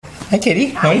Hi, Katy.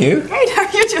 How are you? Great. How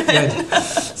are you doing? Good.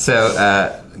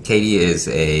 So, Katy is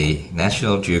a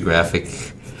National Geographic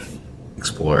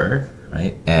explorer,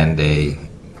 right? And a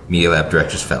Media Lab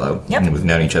Director's Fellow. Yep. And we've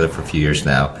known each other for a few years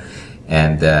now.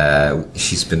 And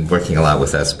she's been working a lot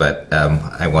with us, but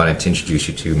I wanted to introduce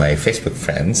you to my Facebook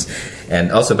friends. And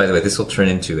also, by the way, this will turn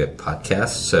into a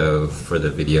podcast. So for the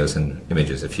videos and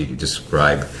images, if you could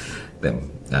describe them,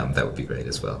 that would be great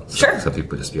as well. Sure. So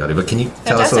people just be audio. But can you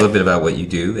tell us a little bit about what you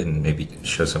do and maybe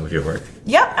show some of your work?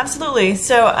 Yeah, absolutely.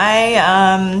 So I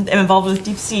am involved with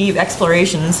deep sea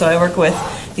exploration. So I work with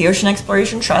the Ocean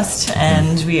Exploration Trust,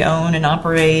 and we own and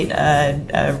operate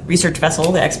a research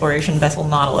vessel, the exploration vessel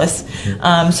Nautilus.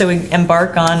 So we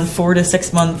embark on 4 to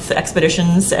 6 month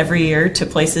expeditions every year to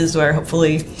places where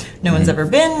hopefully no one's ever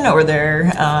been, or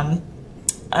they're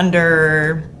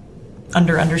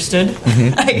understood,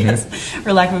 I guess,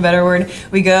 for lack of a better word.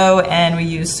 We go and we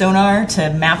use sonar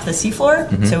to map the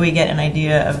seafloor, so we get an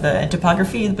idea of the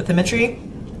topography, the bathymetry.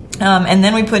 And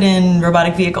then we put in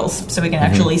robotic vehicles so we can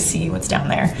actually see what's down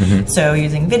there. So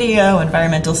using video,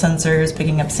 environmental sensors,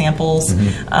 picking up samples,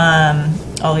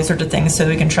 all these sorts of things, so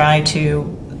we can try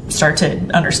to start to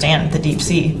understand the deep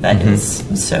sea that is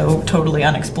so totally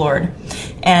unexplored.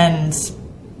 And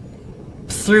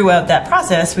throughout that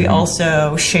process, we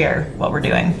also share what we're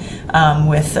doing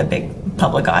with a big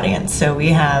public audience. So we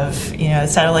have, a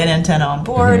satellite antenna on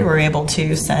board. We're able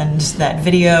to send that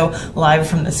video live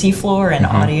from the seafloor and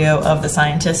audio of the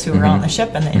scientists who are on the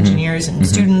ship and the engineers and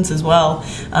students as well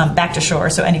back to shore,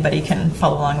 so anybody can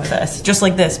follow along with us, just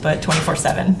like this, but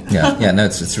 24/7. Yeah. No,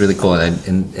 it's really cool,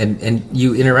 and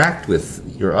you interact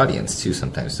with your audience too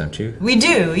sometimes, don't you? We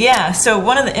do, yeah. So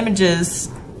one of the images.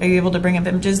 Are you able to bring up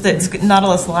images? That's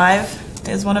Nautilus Live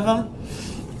is one of them.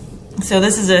 So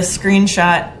this is a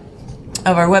screenshot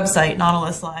of our website,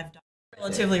 Nautilus Live.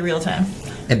 Relatively real time.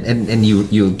 And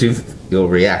you'll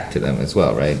react to them as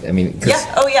well, right? I mean,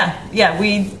 yeah.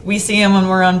 We see them when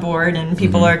we're on board, and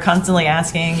people are constantly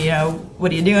asking,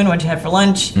 what are you doing? What'd you have for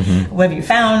lunch? What have you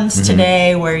found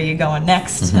today? Where are you going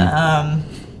next?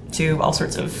 To all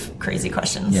sorts of crazy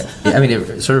questions. Yeah. I mean,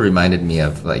 it sort of reminded me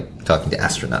of like talking to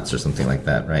astronauts or something like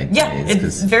that, right? Yeah,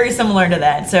 it's very similar to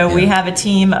that. So we have a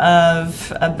team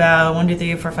of about 1, 2,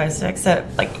 3, 4, 5, 6,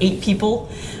 like 8 people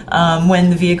when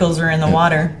the vehicles are in the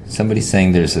water. Somebody's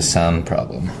saying there's a sound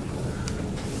problem.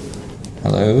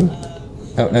 Hello?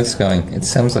 Oh, no, it's going. It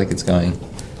sounds like it's going.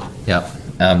 Yeah.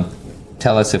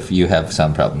 Tell us if you have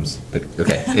sound problems. But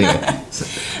okay. Anyway.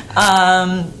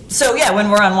 So yeah, when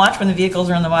we're on watch, when the vehicles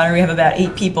are in the water, we have about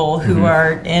 8 people who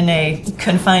are in a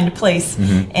confined place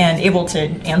and able to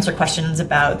answer questions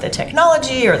about the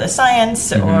technology or the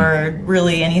science or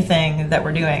really anything that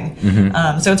we're doing.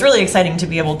 So it's really exciting to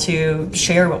be able to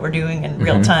share what we're doing in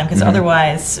real time, because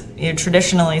otherwise,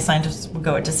 traditionally, scientists would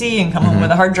go out to sea and come home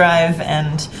with a hard drive,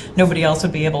 and nobody else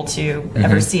would be able to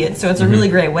ever see it. So it's a really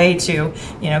great way to,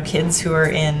 kids who are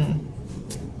in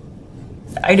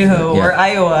Idaho or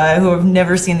Iowa who have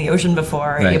never seen the ocean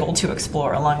before are able to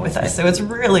explore along with us. So it's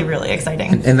really, really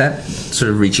exciting. And that sort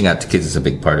of reaching out to kids is a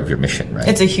big part of your mission, right?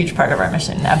 It's a huge part of our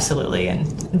mission, absolutely, and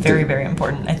very, very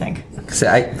important, I think. Because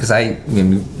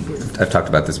I've talked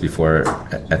about this before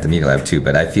at the Media Lab too,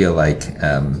 but I feel like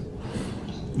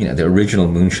the original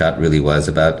moonshot really was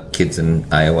about kids in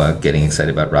Iowa getting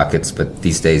excited about rockets, but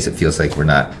these days it feels like we're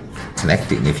not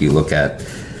connecting. If you look at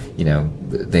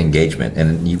the engagement,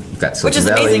 and you've got Silicon Which is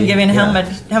Valley, amazing, given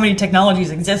how many technologies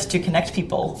exist to connect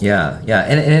people. Yeah,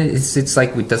 and it's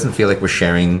like it doesn't feel like we're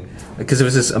sharing, because there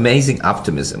was this amazing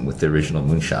optimism with the original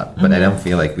moonshot, but I don't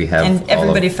feel like we have. And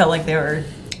everybody felt like they were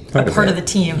part of the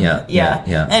team. Yeah.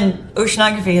 And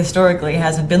oceanography historically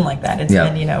hasn't been like that. It's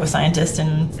been a scientist,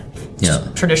 and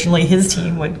traditionally his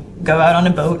team would go out on a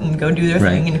boat and go do their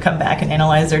thing and come back and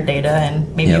analyze their data,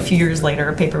 and maybe a few years later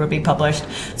a paper would be published.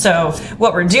 So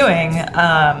what we're doing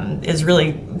is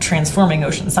really transforming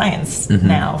ocean science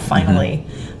now, finally.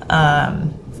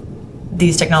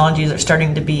 These technologies are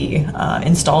starting to be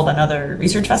installed on other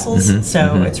research vessels,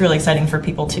 so it's really exciting for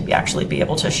people to actually be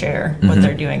able to share what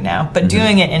they're doing now, but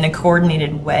doing it in a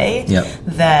coordinated way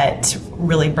that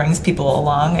really brings people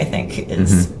along, I think,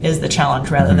 is the challenge,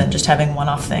 rather than just having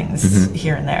one-off things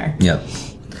here and there.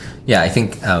 I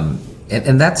think,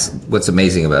 and that's what's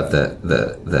amazing about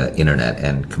the internet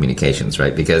and communications,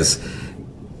 right? Because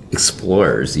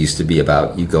explorers used to be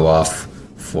about, you go off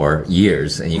for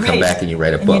years and you come back and you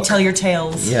write a book. And you tell your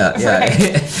tales. Yeah.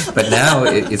 But now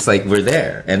it's like we're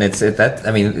there, and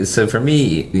so for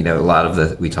me, a lot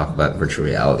of we talk about virtual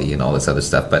reality and all this other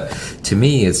stuff, but to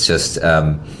me it's just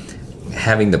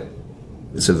having the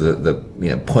sort of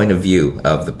the point of view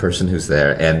of the person who's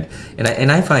there, and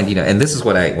I find, and this is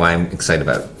why I'm excited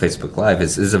about Facebook Live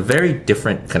is a very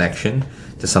different connection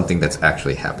to something that's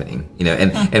actually happening,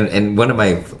 and one of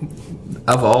my,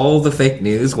 of all the fake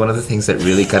news, one of the things that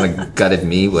really kind of gutted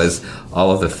me was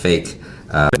all of the fake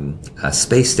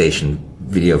space station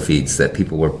video feeds that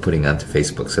people were putting onto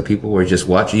Facebook. So people were just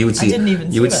watching. You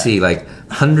would see like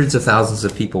hundreds of thousands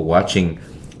of people watching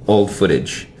old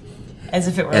footage. As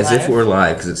if it were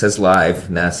live, because it says live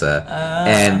NASA,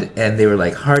 and they were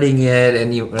like hearting it,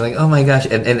 and you were like, oh my gosh,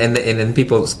 and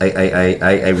people,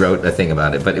 I wrote a thing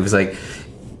about it, but it was like,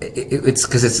 it's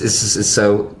because it's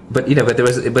so, but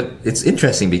it's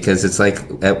interesting because it's like,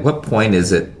 at what point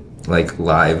is it like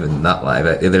live and not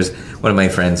live? There's one of my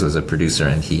friends was a producer,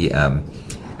 and he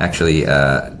actually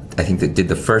I think that did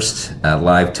the first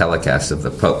live telecast of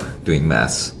the Pope doing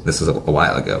Mass. This was a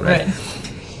while ago, right?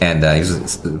 And he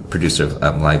was the producer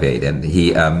of Live Aid, and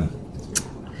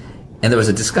and there was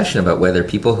a discussion about whether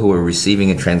people who were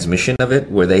receiving a transmission of it,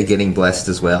 were they getting blessed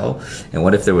as well? And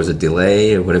what if there was a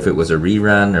delay, or what if it was a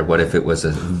rerun, or what if it was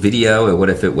a video, or what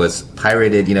if it was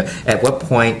pirated? At what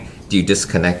point do you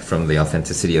disconnect from the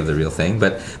authenticity of the real thing?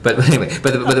 But anyway,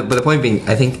 but the point being,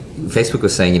 I think Facebook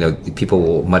was saying, people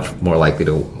will much more likely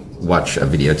to watch a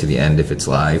video to the end if it's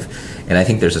live, and I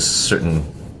think there's a certain.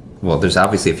 Well, there's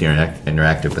obviously if you're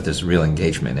interactive, but there's real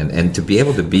engagement, and to be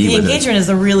able to be the engagement is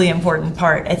a really important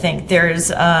part. I think there's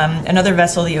another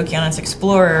vessel, the Okeanos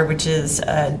Explorer, which is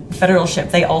a federal ship.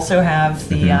 They also have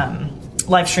the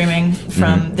live streaming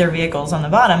from their vehicles on the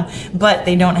bottom, but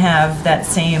they don't have that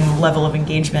same level of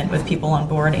engagement with people on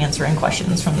board answering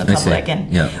questions from the public.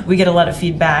 And we get a lot of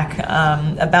feedback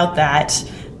about that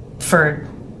for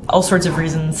all sorts of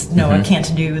reasons. NOAA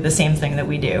can't do the same thing that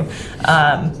we do,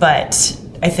 but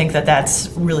I think that that's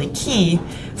really key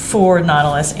for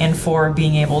Nautilus and for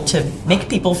being able to make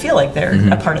people feel like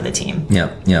they're a part of the team.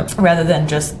 Rather than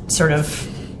just sort of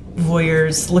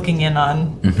voyeurs looking in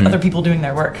on other people doing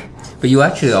their work. But you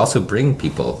actually also bring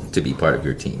people to be part of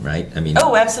your team, right? I mean,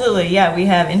 oh, absolutely. Yeah, we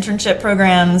have internship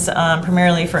programs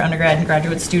primarily for undergrad and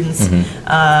graduate students in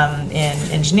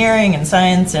engineering and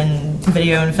science and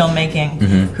video and filmmaking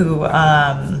who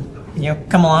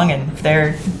come along, and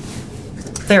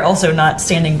they're also not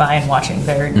standing by and watching.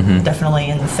 They're definitely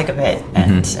in the thick of it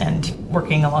and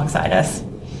working alongside us.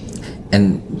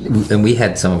 And we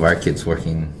had some of our kids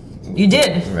working. You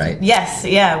did? Right. Yes.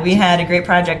 Yeah. We had a great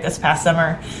project this past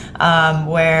summer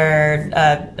where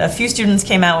a few students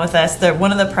came out with us.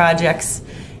 One of the projects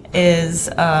is...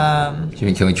 can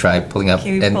we try pulling up?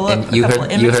 Can we pull up you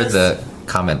heard the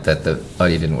comment that the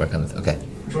audio didn't work on this. Okay.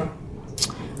 Which one?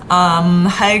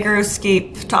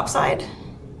 Hygroscape topside.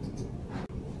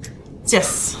 Yes.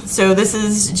 So this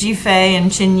is Jifei and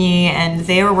Chinyi, and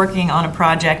they were working on a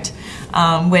project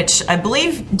which I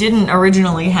believe didn't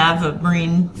originally have a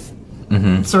marine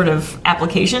sort of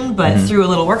application, but through a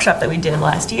little workshop that we did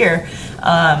last year,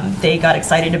 they got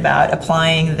excited about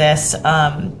applying this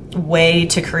way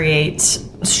to create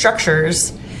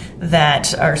structures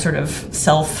that are sort of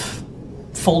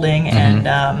self-folding and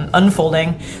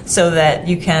unfolding, so that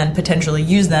you can potentially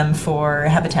use them for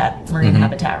marine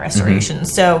habitat restoration.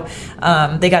 So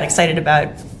they got excited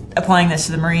about applying this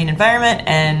to the marine environment,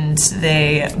 and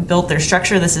they built their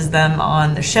structure. This is them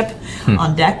on the ship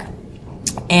on deck.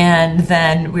 And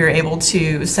then we were able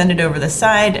to send it over the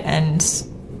side, and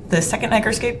the second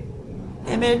hygroscape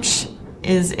image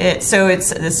is it. So it's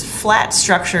this flat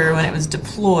structure when it was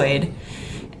deployed,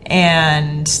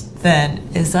 and then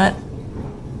does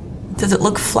it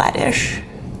look flattish?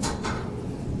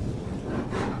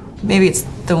 Maybe it's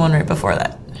the one right before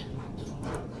that.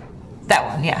 That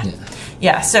one, yeah.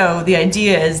 Yeah, so the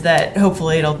idea is that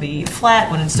hopefully it'll be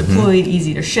flat when it's deployed,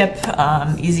 easy to ship,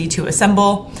 easy to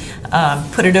assemble,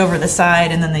 put it over the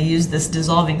side, and then they use this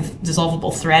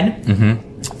dissolvable thread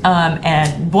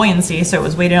and buoyancy, so it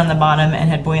was weighted on the bottom and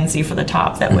had buoyancy for the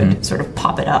top that would sort of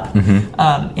pop it up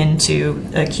into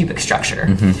a cubic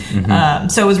structure.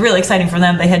 So it was really exciting for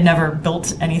them. They had never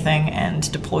built anything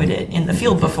and deployed it in the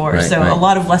field before, a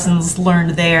lot of lessons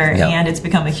learned there, and it's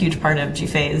become a huge part of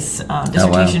Jifei's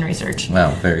dissertation research.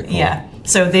 Wow, very cool. Yeah,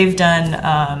 so they've done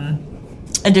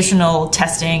additional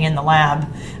testing in the lab.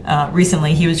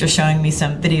 Recently, he was just showing me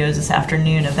some videos this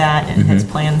afternoon of that and his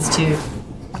plans to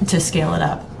scale it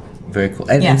up. Very cool.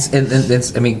 And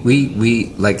I mean,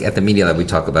 we like at the Media Lab, we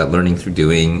talk about learning through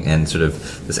doing and sort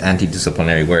of this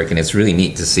anti-disciplinary work, and it's really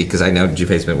neat to see, because I know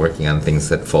Jifei's been working on things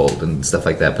that fold and stuff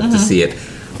like that, but to see it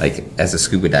like as a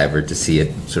scuba diver to see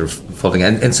it sort of folding.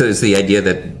 And so is the idea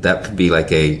that that could be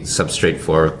like a substrate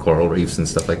for coral reefs and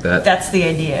stuff like that? That's the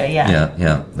idea, yeah.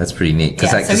 Yeah, that's pretty neat.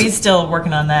 Yeah, so he's still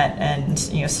working on that and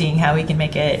seeing how he can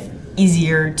make it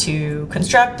easier to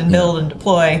construct and build and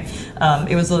deploy.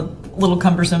 It was a little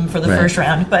cumbersome for the first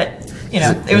round, but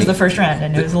it was the first round,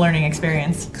 and it was a learning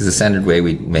experience. Because the standard way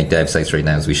we make dive sites right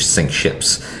now is we sink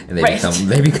ships, and they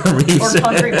become reefs, or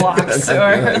concrete blocks,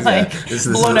 or like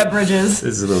blown up bridges.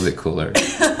 This is a little bit cooler.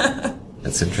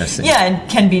 That's interesting. Yeah, and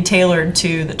can be tailored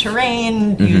to the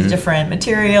terrain. Use different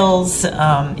materials.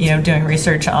 Doing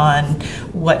research on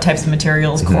what types of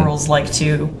materials corals like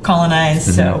to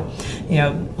colonize. So,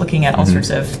 looking at all sorts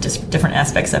of different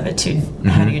aspects of it to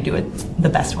how do you do it the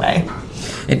best way.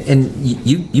 And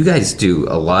you guys do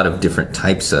a lot of different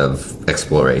types of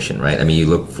exploration, right? I mean, you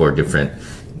look for different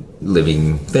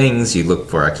living things. You look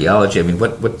for archaeology. I mean,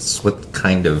 what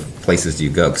kind of places do you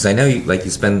go? Because I know you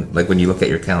spend, like, when you look at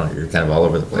your calendar, you're kind of all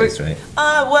over the place, right?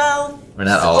 Or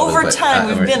not all over time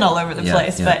we've been all over the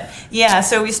place, but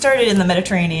so we started in the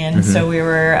Mediterranean. So we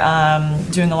were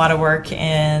doing a lot of work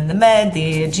in the Med,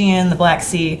 the Aegean, the Black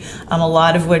Sea, a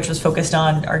lot of which was focused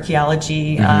on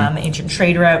archaeology, ancient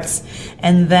trade routes,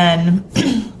 and then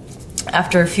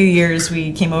after a few years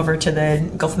we came over to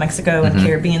the Gulf of Mexico and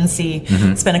Caribbean Sea,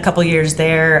 spent a couple years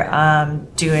there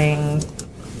doing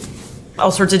all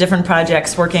sorts of different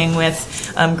projects, working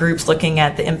with groups looking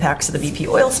at the impacts of the BP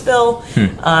oil spill,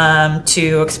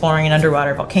 to exploring an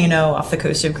underwater volcano off the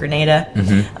coast of Grenada.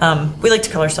 We like to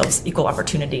call ourselves equal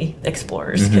opportunity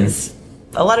explorers because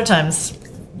a lot of times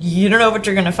you don't know what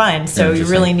you're going to find, so you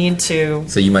really need to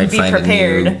you might be find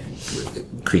prepared. A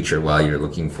new creature while you're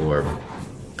looking for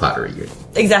pottery.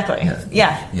 Exactly.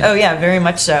 Yeah. Oh, yeah, very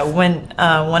much so. When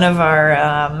one of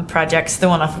our projects, the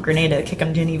one off of Grenada,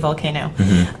 Kikumjini volcano,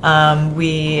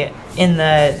 we, in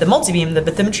the multi-beam, the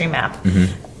bathymetry map,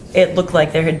 it looked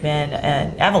like there had been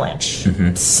an avalanche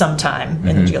sometime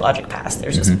in the geologic past.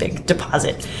 There's this big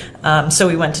deposit. So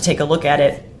we went to take a look at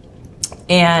it.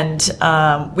 And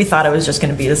we thought it was just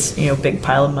going to be this, big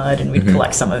pile of mud, and we'd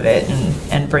collect some of it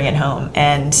and bring it home.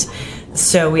 And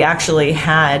so we actually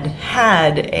had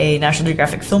a National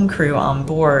Geographic film crew on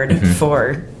board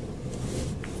for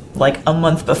like a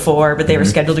month before, but they were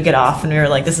scheduled to get off, and we were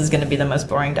like, this is going to be the most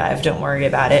boring dive, don't worry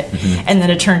about it. And then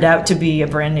it turned out to be a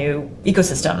brand new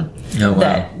ecosystem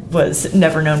that was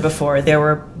never known before. There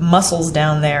were mussels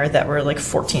down there that were like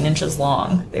 14 inches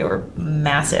long. They were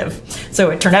massive.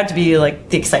 So it turned out to be like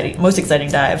the most exciting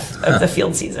dive of the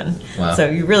field season. So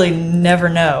you really never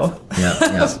know.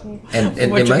 And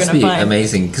it must be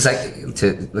amazing because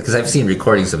I've seen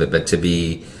recordings of it, but to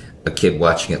be a kid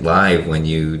watching it live when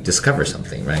you discover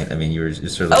something, right? I mean, you're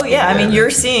sort of. I mean, you're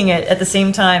seeing it at the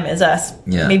same time as us.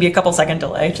 Maybe a couple second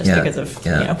delay just because of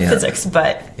physics,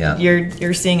 but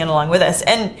you're seeing it along with us.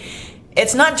 And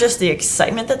it's not just the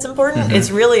excitement that's important; it's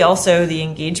really also the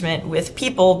engagement with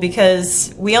people,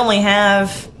 because we only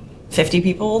have 50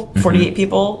 people, 48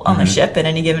 people on the ship at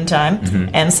any given time,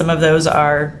 and some of those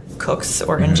are cooks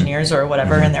or engineers or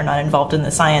whatever, and they're not involved in the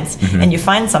science. And you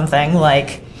find something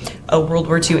like a World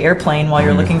War II airplane while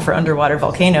you're looking for underwater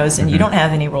volcanoes, and you don't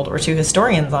have any World War II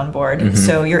historians on board,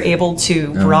 so you're able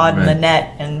to broaden the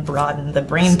net and broaden the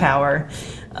brain power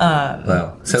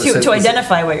to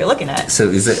identify what you're looking at. So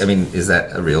is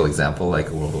that a real example, like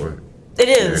a World War? It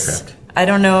is.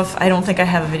 Aircraft? I don't think I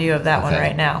have a video of that one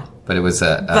right now. But it was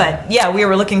we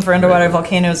were looking for underwater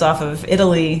volcanoes off of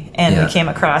Italy, and we came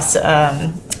across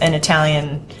an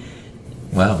Italian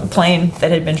plane that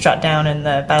had been shot down in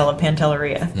the Battle of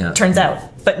Pantelleria. Turns out,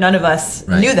 but none of us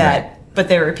knew that. But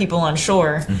there were people on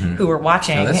shore who were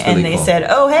watching, and they said,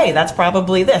 "Oh, hey, that's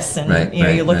probably this." And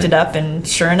you looked it up, and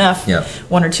sure enough,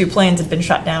 one or two planes had been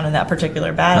shot down in that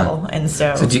particular battle. And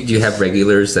so do you have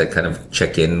regulars that kind of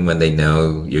check in when they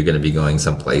know you're going to be going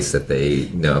someplace that they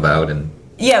know about? And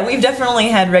yeah, we've definitely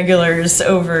had regulars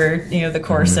over the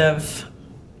course of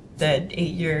the 8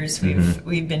 years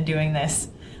we've been doing this.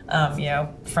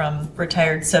 From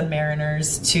retired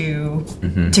submariners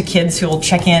to kids who will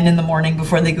check in the morning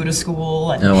before they go to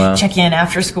school, and check in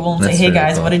after school and say, "Hey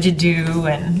guys, what did you do?"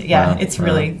 And it's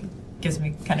really gives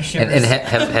me kind of shivers. And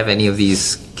have any of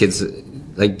these kids,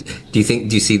 like, do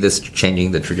you see this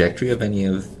changing the trajectory of any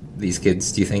of these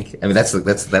kids? Do you think? I mean, that's the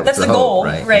goal,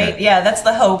 hope, right? Yeah, that's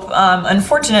the hope.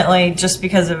 Unfortunately, just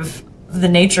because of the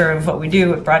nature of what we do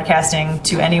with broadcasting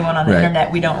to anyone on the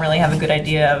internet, we don't really have a good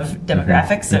idea of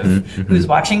demographics of who's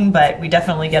watching, but we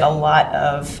definitely get a lot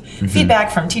of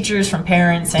feedback from teachers, from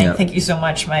parents saying, "Thank you so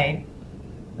much, my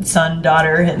son,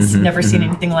 daughter has never seen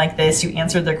anything like this. You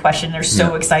answered their question. They're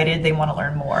so excited. They want to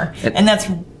learn more." And that's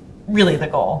really the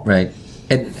goal. Right.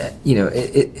 And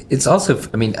it's also.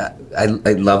 I mean, I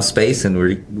love space, and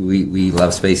we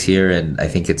love space here, and I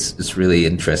think it's really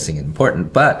interesting and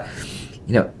important. But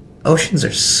oceans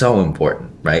are so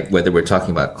important, right? Whether we're talking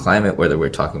about climate, whether we're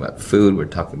talking about food, we're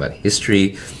talking about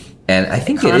history, and I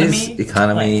think it is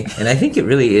economy, and I think it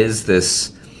really is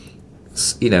this,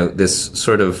 this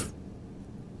sort of,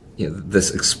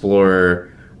 this explorer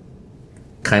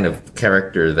kind of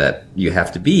character that you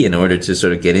have to be in order to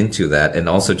sort of get into that, and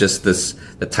also just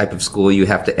the type of school you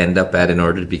have to end up at in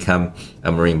order to become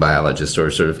a marine biologist, or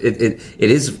sort of it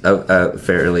is a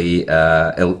fairly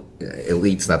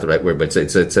elite's not the right word, but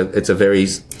it's a very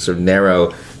sort of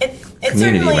narrow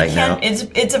community right now.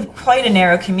 It's quite a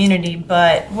narrow community,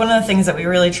 but one of the things that we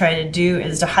really try to do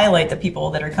is to highlight the people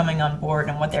that are coming on board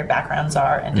and what their backgrounds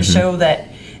are, and to show that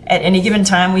at any given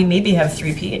time we maybe have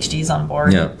 3 PhDs on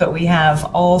board, but we have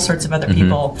all sorts of other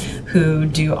people who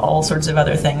do all sorts of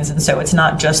other things, and so it's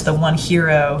not just the one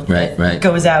hero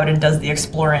goes out and does the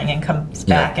exploring and comes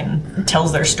back and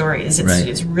tells their stories.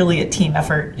 It's really a team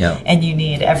effort, and you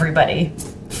need everybody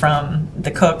from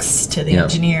the cooks to the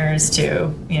engineers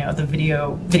to the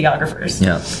videographers.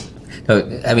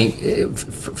 I mean,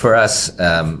 for us,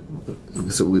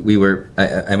 so we were.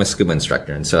 I'm a scuba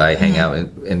instructor, and so I hang out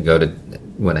and go to.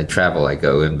 When I travel, I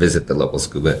go and visit the local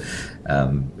scuba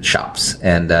shops.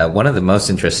 And one of the most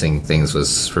interesting things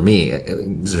was for me,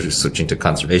 sort of switching to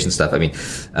conservation stuff. I mean,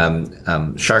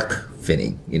 shark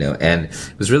finning, and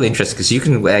it was really interesting because you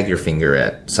can wag your finger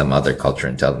at some other culture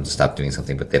and tell them to stop doing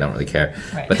something, but they don't really care.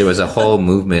 Right. But there was a whole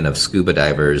movement of scuba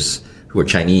divers who were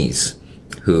Chinese,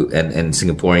 and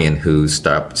Singaporean who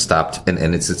stopped,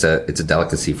 and it's a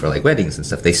delicacy for like weddings and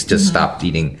stuff. They just stopped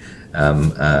eating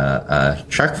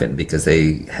shark fin because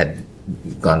they had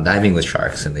gone diving with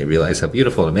sharks and they realized how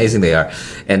beautiful and amazing they are.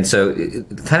 And so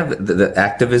kind of the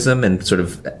activism and sort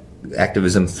of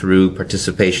activism through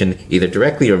participation, either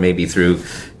directly or maybe through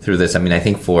this. I mean, I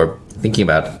think for thinking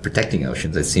about protecting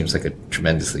oceans, it seems like a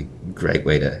tremendously great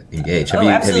way to engage.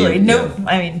 Absolutely.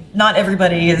 I mean, not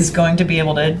everybody is going to be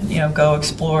able to, go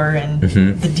explore in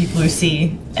the deep blue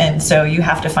sea. And so you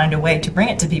have to find a way to bring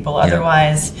it to people.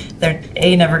 Otherwise, they're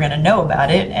never going to know about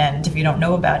it. And if you don't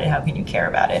know about it, how can you care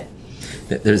about it?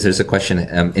 There's a question,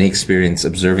 any experience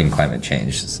observing climate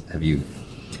change? Have you?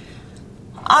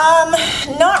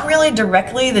 Not really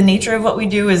directly. The nature of what we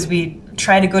do is we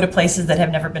try to go to places that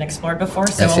have never been explored before.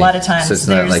 So a lot of times there's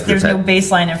no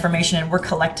baseline information and we're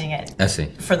collecting it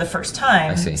for the first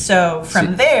time. So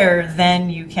from there, then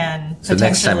you can So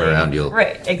next time around you'll...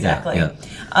 Right, exactly.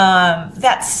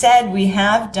 That said, we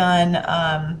have done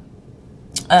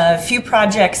a few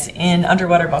projects in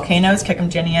underwater volcanoes.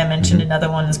 Kekumgeni, I mentioned. Another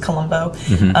one is Colombo,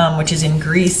 which is in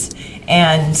Greece.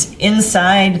 And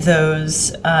inside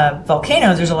those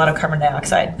volcanoes, there's a lot of carbon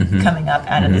dioxide coming up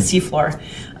out of the seafloor.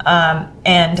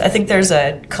 And I think there's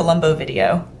a Colombo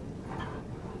video.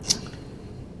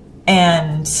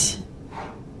 And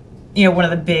one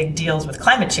of the big deals with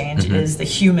climate change is the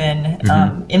human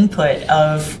input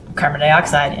of carbon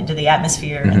dioxide into the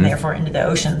atmosphere and therefore into the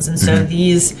oceans. And so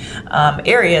these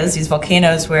areas, these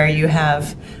volcanoes where you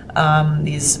have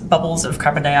these bubbles of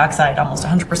carbon dioxide, almost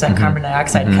 100% carbon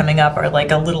dioxide coming up, are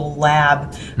like a little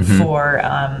lab for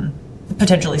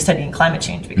potentially studying climate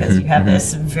change, because you have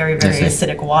this very, very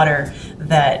acidic water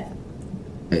that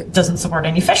doesn't support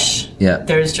any fish.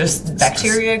 There's just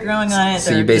bacteria growing on it.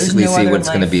 So you basically see what's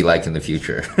going to be like in the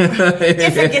future.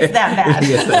 If it gets that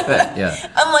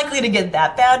bad. Unlikely to get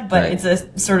that bad, but it's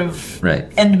a sort of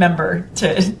end member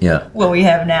to what we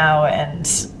have now, and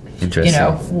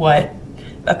what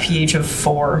a pH of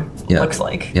 4 looks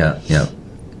like.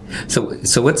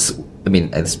 So what's, I mean,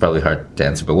 it's probably hard to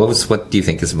answer, but what do you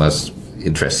think is the most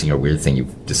interesting or weird thing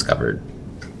you've discovered?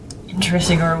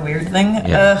 Interesting or weird thing?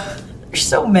 There's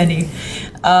so many.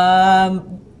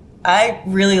 I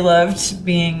really loved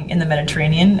being in the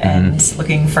Mediterranean and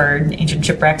looking for ancient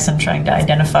shipwrecks and trying to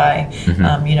identify,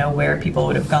 where people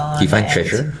would have gone. Do you find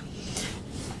treasure?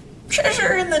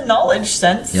 Treasure in the knowledge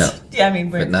sense. I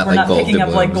mean, we're not picking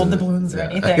up like gold doubloons or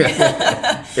anything.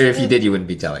 Or if you did, you wouldn't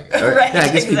be telling. I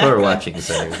guess people are watching.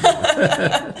 So.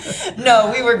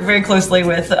 No, we work very closely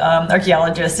with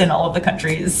archaeologists in all of the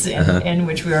countries in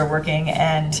which we were working,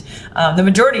 and the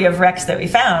majority of wrecks that we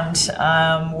found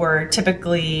were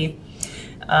typically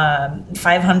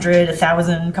 500,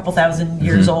 1,000, a couple thousand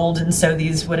years old, and so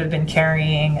these would have been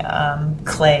carrying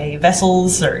clay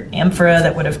vessels or amphora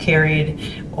that would have carried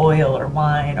oil or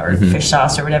wine or fish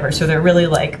sauce or whatever. So they're really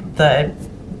like the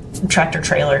tractor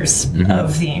trailers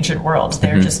of the ancient world.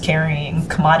 They're just carrying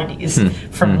commodities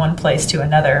from one place to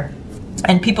another,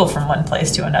 and people from one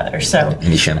place to another. So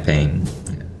any champagne?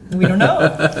 We don't know.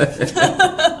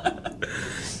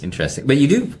 Interesting. But you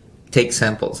do take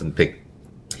samples and pick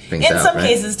things out, In some right?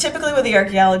 cases, typically with the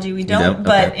archaeology, we don't.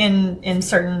 But Okay. in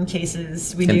certain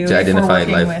cases, we And do. to if we're identify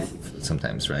working life with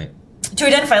sometimes, right? To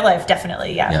identify life,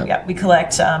 definitely, yeah. We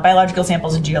collect biological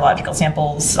samples and geological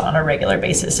samples on a regular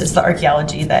basis. It's the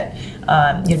archaeology that,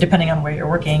 depending on where you're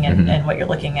working and what you're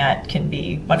looking at, can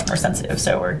be much more sensitive.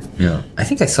 So we're I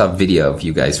think I saw a video of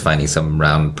you guys finding some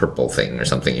round purple thing or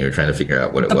something. You were trying to figure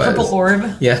out what it the was. purple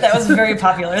orb. Yeah. That was very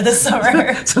popular this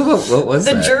summer. So what was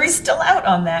The that? jury's still out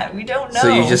on that. We don't know. So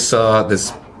you just saw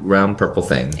this round purple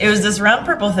thing. It was this round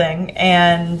purple thing,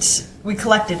 and we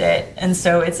collected it, and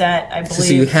so it's at, I believe...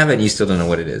 So you have it and you still don't know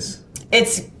what it is?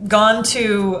 It's gone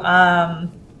to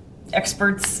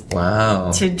experts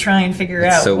Wow. to try and figure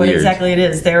That's out so what weird. exactly it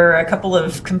is. There were a couple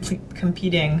of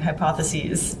competing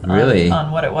hypotheses Really?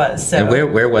 on what it was. So And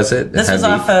where was it? this How was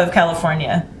deep? off of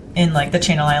California, in like the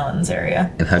Channel Islands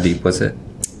area. And how deep was it?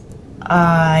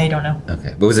 I don't know.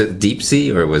 Okay. But was it deep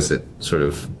sea or was it sort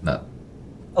of not?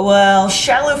 Well,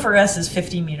 shallow for us is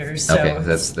 50 meters. So Okay.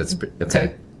 That's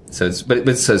okay. So it's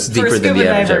so it's for deeper a than scuba the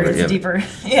average. diver, average. it's deeper.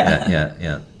 Yeah.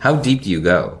 Yeah. How deep do you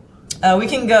go? We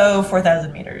can go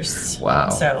 4,000 meters. Wow.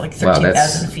 So like Wow,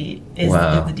 13,000 feet is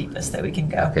wow. the deepest that we can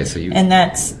go. Okay, so you- and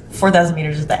that's 4,000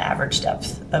 meters is the average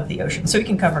depth of the ocean. So we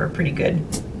can cover a pretty good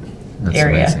That's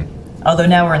area. amazing. Although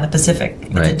now we're in the Pacific,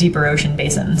 it's a Right. deeper ocean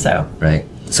basin. So Right.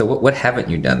 So what haven't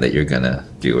you done that you're gonna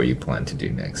do or you plan to do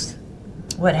next?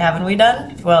 what haven't we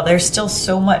done? Well, there's still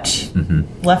so much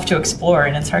left to explore,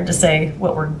 and it's hard to say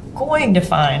what we're going to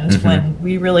find when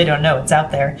we really don't know. It's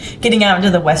out there. Getting out into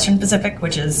the Western Pacific,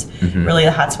 which is really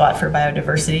the hotspot for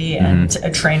biodiversity and a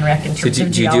train wreck in terms Do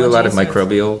of you do a lot of geology. So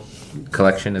microbial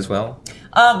collection as well?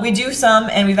 we do some,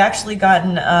 and we've actually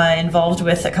gotten involved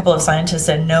with a couple of scientists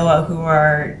at NOAA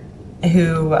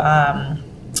who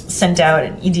sent out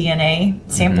an eDNA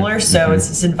sampler. So it's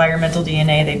this environmental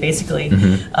DNA. They basically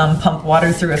pump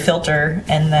water through a filter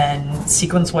and then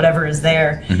sequence whatever is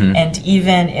there. And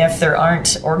even if there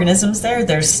aren't organisms there,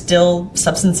 there's still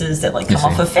substances that like come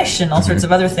off of fish and all sorts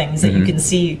of other things that you can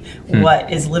see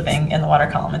what is living in the water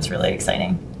column. It's really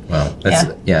exciting. Wow. That's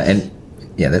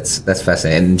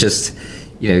fascinating. And just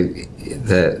the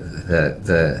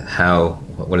how,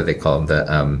 what do they call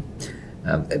them,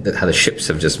 how the ships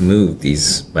have just moved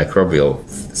these microbial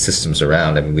systems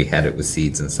around. I mean, we had it with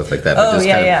seeds and stuff like that. But just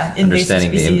kind of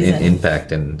understanding the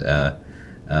impact and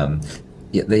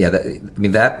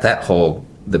that whole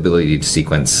the ability to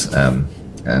sequence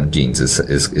genes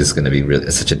is going to be really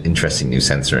such an interesting new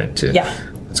sensor into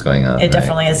what's going on. It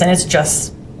definitely is, and it's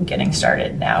just getting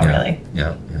started now, really.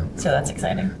 Yeah. So that's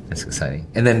exciting. That's exciting.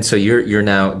 And then, so you're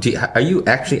now. Are you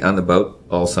actually on the boat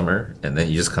all summer, and then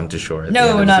you just come to shore? At the end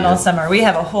No, of not the all season? summer. We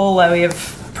have we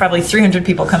have probably 300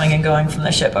 people coming and going from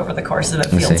the ship over the course of a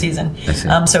field season. I see.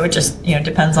 So it just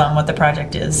depends on what the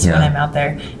project is when I'm out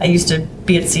there. I used to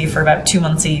be at sea for about 2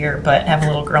 months a year, but have a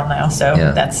little girl now, so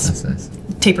that's nice.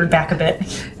 tapered back a bit.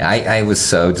 I was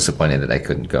so disappointed that I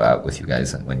couldn't go out with you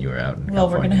guys when you were out in Well,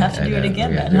 we're going to California. have to do it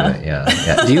again then, We're huh? gonna do it,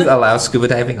 yeah. Do you allow scuba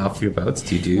diving off your boats?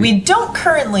 Do you do? We don't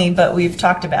currently, but we've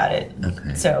talked about it.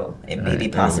 Okay. So it may be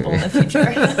Right. possible in the future.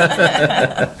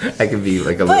 I could be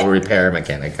like a little repair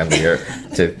mechanic under here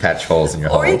to patch holes in your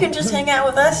Or hull. you can just hang out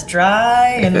with us,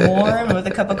 dry and warm, with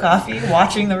a cup of coffee,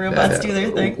 watching the robots do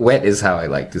their thing. Wet is how I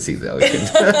like to see the ocean.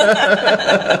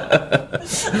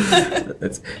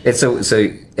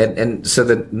 So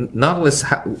the Nautilus.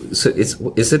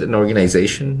 Is it an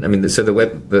organization? I mean,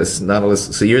 the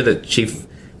Nautilus. So you're the chief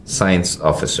science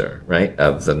officer, right,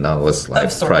 of the Nautilus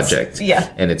Life sorts. project.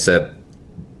 Yeah. And it's a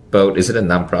boat. Is it a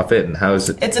nonprofit? And how is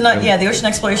it? It's the Ocean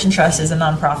Exploration Trust is a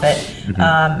nonprofit,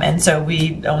 and so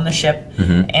we own the ship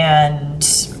and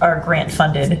are grant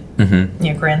funded,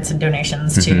 grants and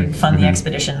donations to fund the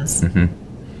expeditions.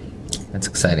 That's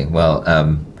exciting. Well,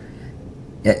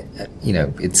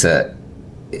 it's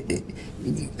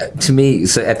to me.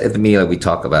 So at the meal, we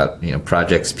talk about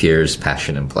projects, peers,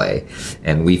 passion, and play,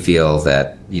 and we feel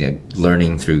that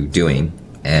learning through doing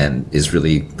and is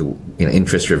really the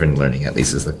interest-driven learning. At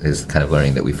least is the kind of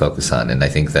learning that we focus on. And I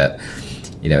think that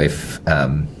if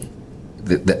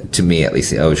to me at least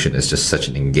the ocean is just such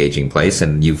an engaging place,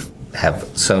 and you have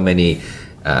so many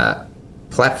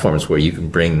platforms where you can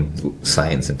bring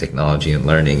science and technology and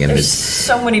learning, and There's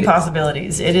so many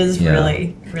possibilities. It is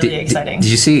really exciting. Did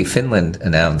you see Finland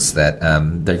announced that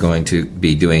they're going to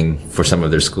be doing for some of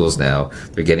their schools now?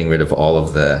 They're getting rid of all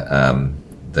of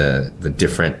the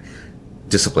different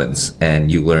disciplines,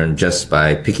 and you learn just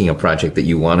by picking a project that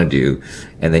you want to do,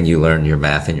 and then you learn your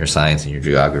math and your science and your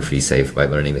geography, say, by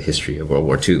learning the history of World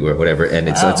War II or whatever, and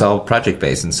it's all project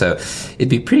based. And so it'd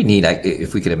be pretty neat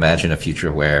if we could imagine a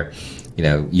future where, you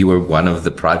know, you were one of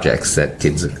the projects that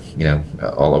kids, you know,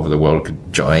 all over the world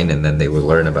could join, and then they would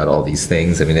learn about all these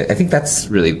things. I mean, I think that's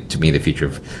really, to me, the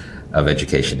future of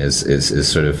education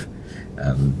is sort of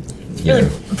really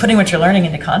putting what you're learning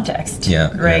into context,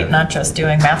 right? Yeah. Not just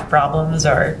doing math problems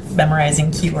or memorizing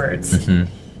keywords.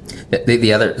 Mm-hmm.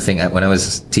 The other thing, when I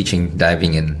was teaching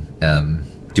diving in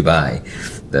Dubai,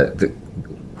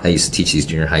 I used to teach these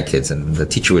junior high kids, and the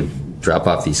teacher would drop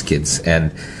off these kids,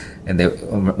 and they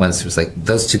once was like,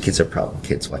 those two kids are problem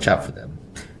kids, watch out for them.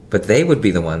 But they would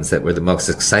be the ones that were the most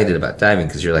excited about diving,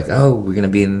 because you're like, oh, we're going to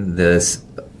be in this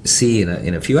sea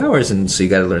in a few hours, and so you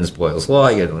got to learn Boyle's Law,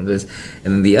 you got to learn this. And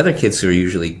then the other kids who are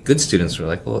usually good students were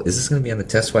like, well, is this going to be on the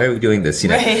test? Why are we doing this? You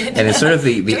know, right. And it's sort of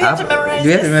the do we have to memorize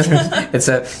this?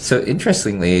 And so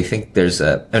interestingly, I think there's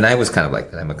and I was kind of like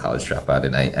that. I'm a college dropout,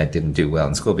 and I didn't do well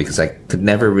in school because I could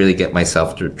never really get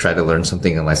myself to try to learn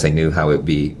something unless I knew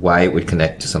why it would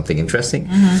connect to something interesting.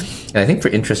 And I think for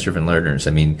interest-driven learners,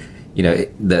 I mean, you know,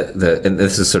 and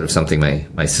this is sort of something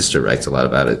my sister writes a lot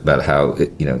about how,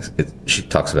 you know, she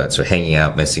talks about sort of hanging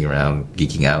out, messing around,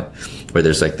 geeking out, where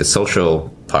there's like the social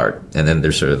part, and then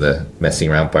there's sort of the messing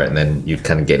around part, and then you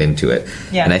kind of get into it.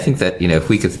 Yeah. And I think that, you know, if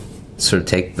we could sort of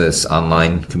take this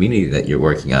online community that you're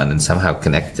working on and somehow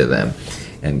connect to them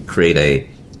and create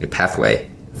a pathway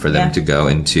for them to go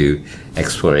into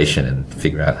exploration and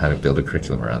figure out how to build a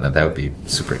curriculum around that would be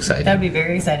super exciting. That would be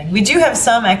very exciting. We do have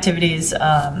some activities,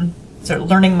 sort of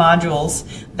learning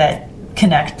modules that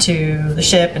connect to the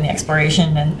ship and the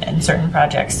exploration and certain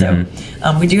projects. So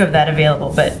we do have that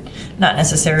available, but not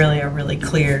necessarily a really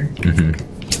clear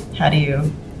how do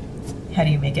you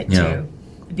make it to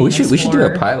be we should do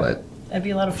a pilot. That'd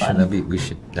be a lot of fun. We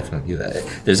should definitely do that.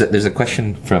 There's a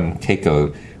question from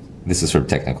Keiko. This is sort of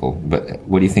technical, but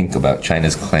what do you think about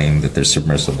China's claim that their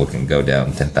submersible can go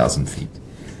down 10,000 feet?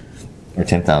 Or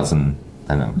 10,000,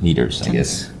 I don't know, meters, I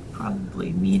guess.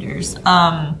 Probably meters.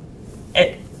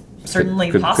 It certainly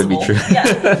could possible. Could be true. Yeah.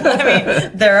 I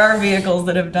mean, there are vehicles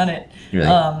that have done it. Really?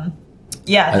 Are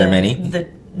there many?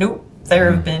 Nope.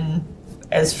 There have been,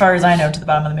 as far as I know, to the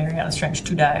bottom of the Marianas Trench,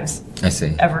 2 dives. I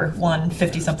see. Ever. One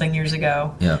 50-something years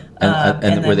ago. Yeah.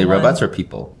 And were they robots or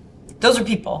people? Those are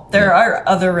people. There are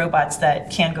other robots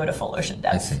that can go to full ocean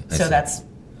depth. I see. That's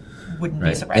wouldn't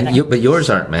be surprising. And but yours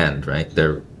aren't manned, right?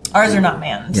 Ours are not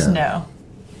manned. Yeah.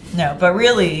 No. But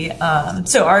really,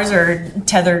 so ours are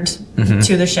tethered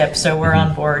to the ship, so we're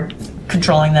on board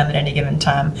controlling them at any given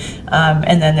time.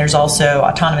 And then there's also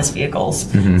autonomous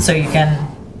vehicles, so you can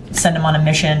send them on a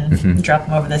mission, drop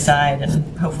them over the side,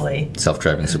 and hopefully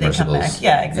self-driving submersibles. Come back.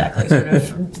 Yeah, exactly. Sort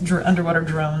of underwater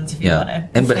drones, if you want to.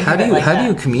 But how do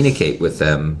you communicate with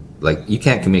them? Like, you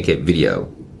can't communicate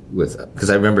video with, because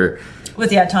I remember with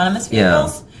the autonomous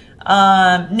vehicles.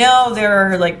 No, there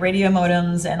are like radio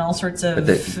modems and all sorts of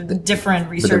different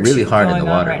research. But they're really hard going in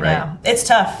the water, right now. It's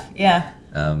tough. Yeah.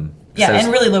 And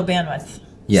really low bandwidth.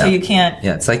 Yeah. So you can't.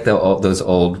 Yeah, it's like those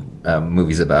old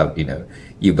movies about, you know,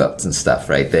 U-boats and stuff,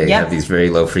 right? They have these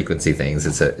very low frequency things.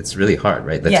 It's really hard,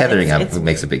 right? The tethering up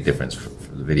makes a big difference for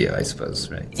the video, I suppose,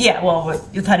 right? Yeah, well,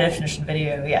 with high definition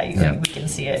video, we can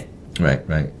see it. Right.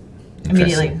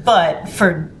 Immediately. But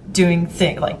for doing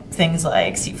things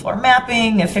like seafloor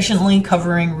mapping efficiently,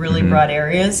 covering really broad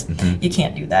areas, you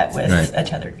can't do that with a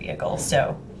tethered vehicle.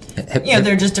 So,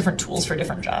 they're just different tools for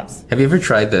different jobs. Have you ever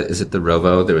tried is it the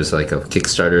Rovo? There was like a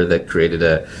Kickstarter that created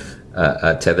a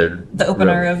tethered... The Open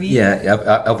ROV?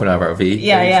 Yeah, Open ROV.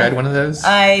 Yeah, Have you tried one of those?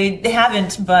 I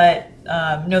haven't, but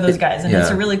know those guys, and it's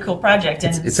a really cool project.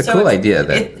 And it's a cool idea.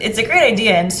 It's a great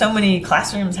idea, and so many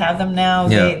classrooms have them now.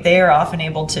 They are often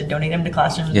able to donate them to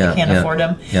classrooms if they can't afford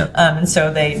them. And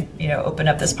so they open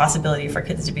up this possibility for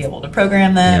kids to be able to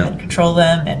program them and control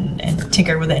them and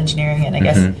tinker with the engineering and I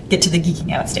guess get to the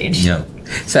geeking out stage. Yeah.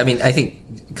 So I mean, I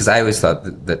think, because I always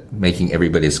thought that making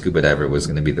everybody a scuba diver was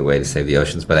going to be the way to save the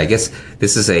oceans, but I guess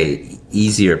this is a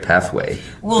easier pathway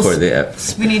for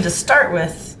the... We need to start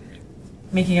with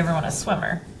making everyone a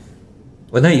swimmer.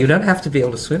 Well, no, you don't have to be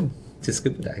able to swim to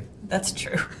scuba dive. That's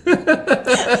true.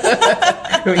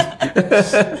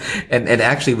 and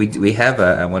actually, we have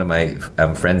one of my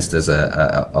friends does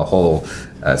a whole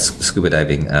scuba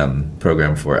diving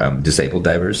program for disabled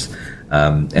divers,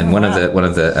 and one of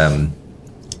the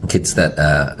kids that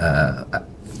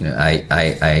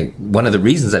I one of the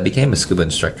reasons I became a scuba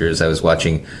instructor is I was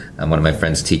watching one of my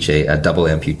friends teach a double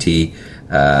amputee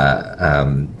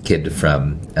kid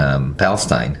from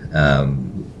Palestine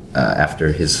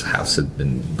after his house had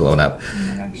been blown up,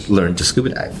 learn to scuba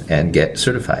dive and get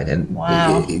certified, and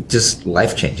wow. it just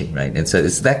life changing, right? And so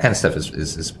it's, that kind of stuff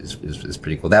is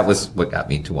pretty cool. That was what got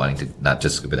me to wanting to not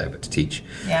just scuba dive but to teach.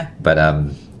 Yeah. But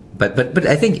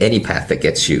I think any path that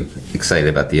gets you excited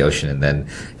about the ocean, and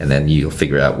then you'll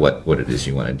figure out what it is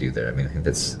you want to do there. I mean, I think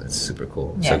that's super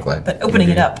cool. Yeah, so glad. but opening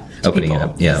it up to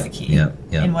people yeah, is the key. Yeah.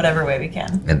 In whatever way we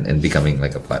can. And becoming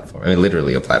like a platform. I mean,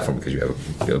 literally a platform, because you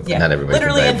have not everybody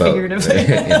literally can buy a boat. and figuratively.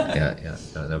 yeah.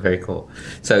 No, very cool.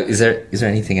 So is there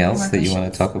anything else that you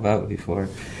want to talk about before?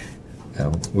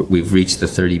 We've reached the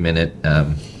 30-minute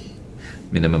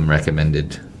minimum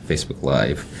recommended Facebook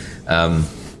Live.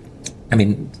 I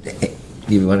mean,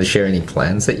 do you want to share any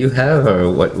plans that you have,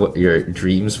 or what your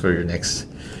dreams for your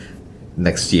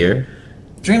next year?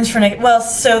 Dreams for next. Well,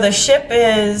 so the ship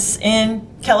is in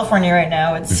California right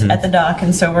now. It's at the dock,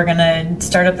 and so we're gonna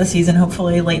start up the season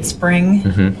hopefully late spring,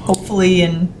 hopefully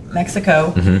in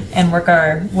Mexico, and work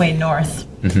our way north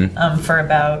for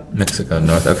about Mexico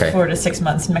north. Okay. 4 to 6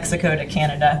 months, Mexico to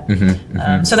Canada.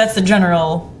 So that's the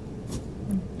general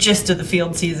gist of the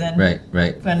field season. Right.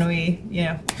 When we,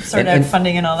 sort out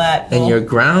funding and all that. And your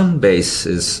ground base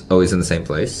is always in the same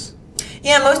place?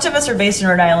 Yeah, most of us are based in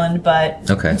Rhode Island, but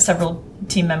okay. several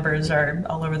team members are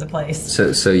all over the place.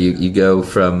 So you go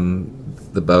from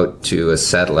the boat to a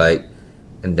satellite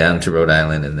and down to Rhode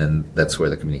Island, and then that's where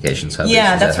the communications hub is?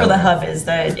 Yeah, that's where the hub is,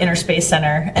 the Inner Space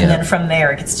Center. And then from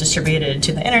there, it gets distributed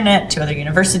to the internet, to other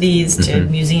universities, to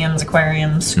museums,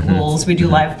 aquariums, schools. We do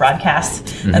live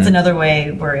broadcasts. That's another way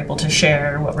we're able to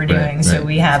share what we're doing. So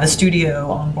we have a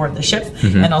studio on board the ship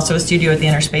and also a studio at the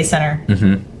Inner Space Center.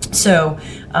 So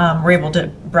we're able to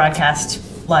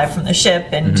broadcast live from the ship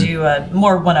and do a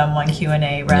more one-on-one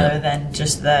Q&A rather than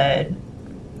just the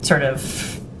sort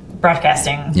of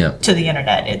broadcasting to the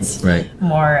internet. It's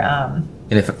more. And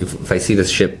if I see this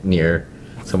ship near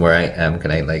somewhere I am, can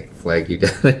I flag you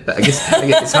down? I guess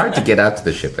it's hard to get out to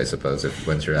the ship, I suppose,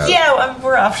 once you're out. Yeah,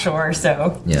 we're offshore,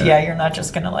 so you're not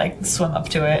just gonna swim up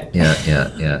to it.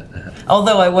 Yeah.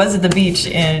 Although I was at the beach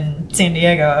in San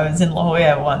Diego, I was in La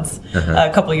Jolla once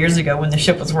a couple years ago when the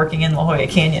ship was working in La Jolla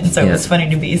Canyon. So it was funny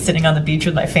to be sitting on the beach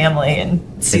with my family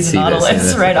and see the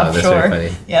Nautilus right offshore. That's very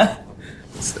funny. Yeah,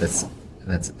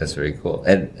 that's very cool.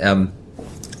 And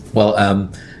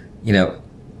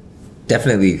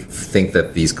definitely think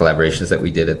that these collaborations that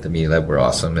we did at the Media Lab were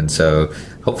awesome, and so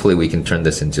hopefully we can turn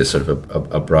this into sort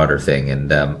of a broader thing.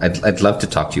 And I'd love to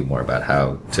talk to you more about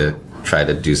how to try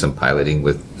to do some piloting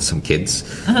with some kids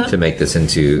to make this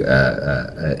into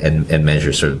and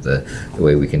measure sort of the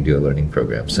way we can do a learning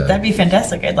program. So that'd be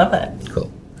fantastic. I'd love that. Cool.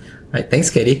 All right. Thanks,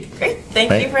 Katy. Great.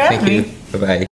 Thank you for having me. Bye-bye.